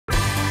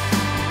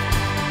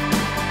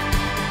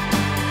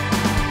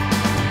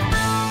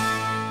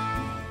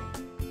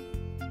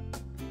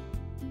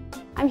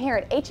I'm here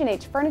at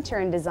H&H Furniture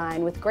and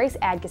Design with Grace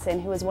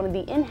Adkison, who is one of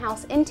the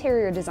in-house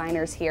interior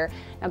designers here.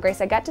 Now Grace,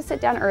 I got to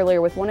sit down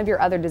earlier with one of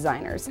your other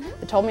designers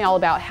that told me all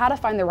about how to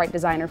find the right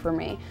designer for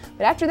me.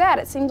 But after that,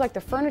 it seems like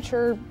the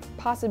furniture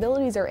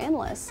possibilities are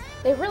endless.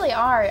 They really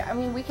are. I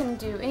mean, we can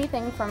do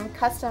anything from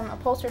custom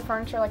upholstered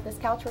furniture like this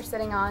couch we're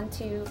sitting on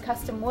to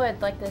custom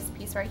wood like this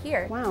piece right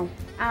here. Wow.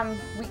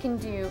 We can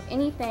do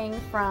anything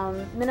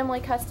from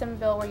minimally custom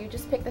built where you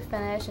just pick the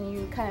finish and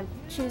you kind of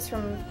choose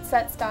from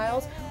set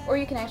styles, or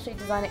you can actually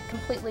design it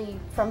completely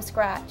from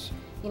scratch.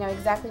 You know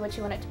exactly what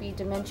you want it to be,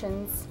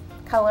 dimensions,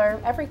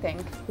 color,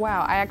 everything.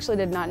 Wow, I actually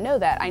did not know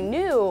that.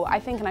 I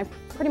think, and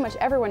pretty much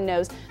everyone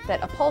knows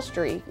that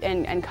upholstery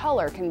and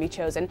color can be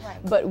chosen, right.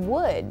 But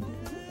wood,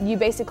 you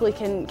basically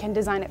can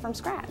design it from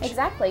scratch.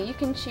 Exactly. You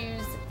can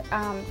choose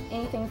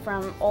anything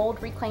from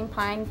old reclaimed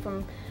pine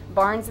from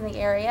barns in the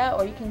area,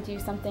 or you can do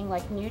something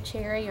like new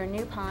cherry or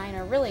new pine,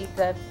 or really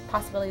the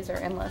possibilities are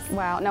endless.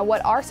 Wow. Now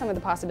what are some of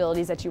the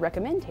possibilities that you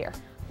recommend here?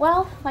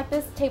 Well, like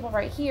this table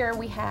right here,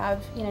 we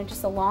have,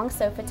 just a long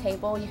sofa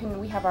table.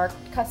 We have our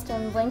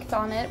custom length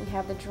on it. We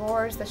have the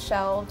drawers, the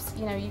shelves.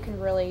 You can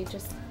really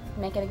just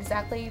make it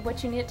exactly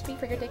what you need it to be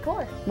for your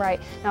decor. Right.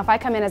 Now if I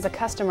come in as a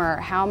customer,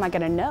 how am I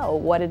going to know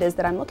what it is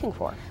that I'm looking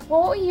for?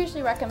 Well, what we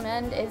usually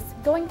recommend is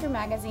going through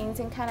magazines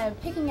and kind of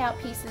picking out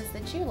pieces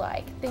that you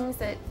like, things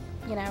that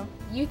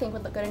you think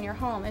would look good in your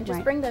home, and just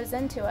right. bring those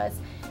into us,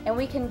 and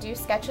we can do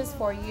sketches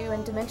for you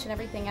and dimension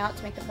everything out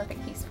to make the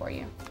perfect piece for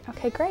you.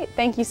 Okay, great.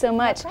 Thank you so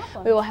much. No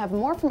problem. We will have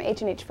more from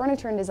H&H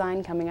Furniture and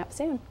Design coming up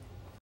soon.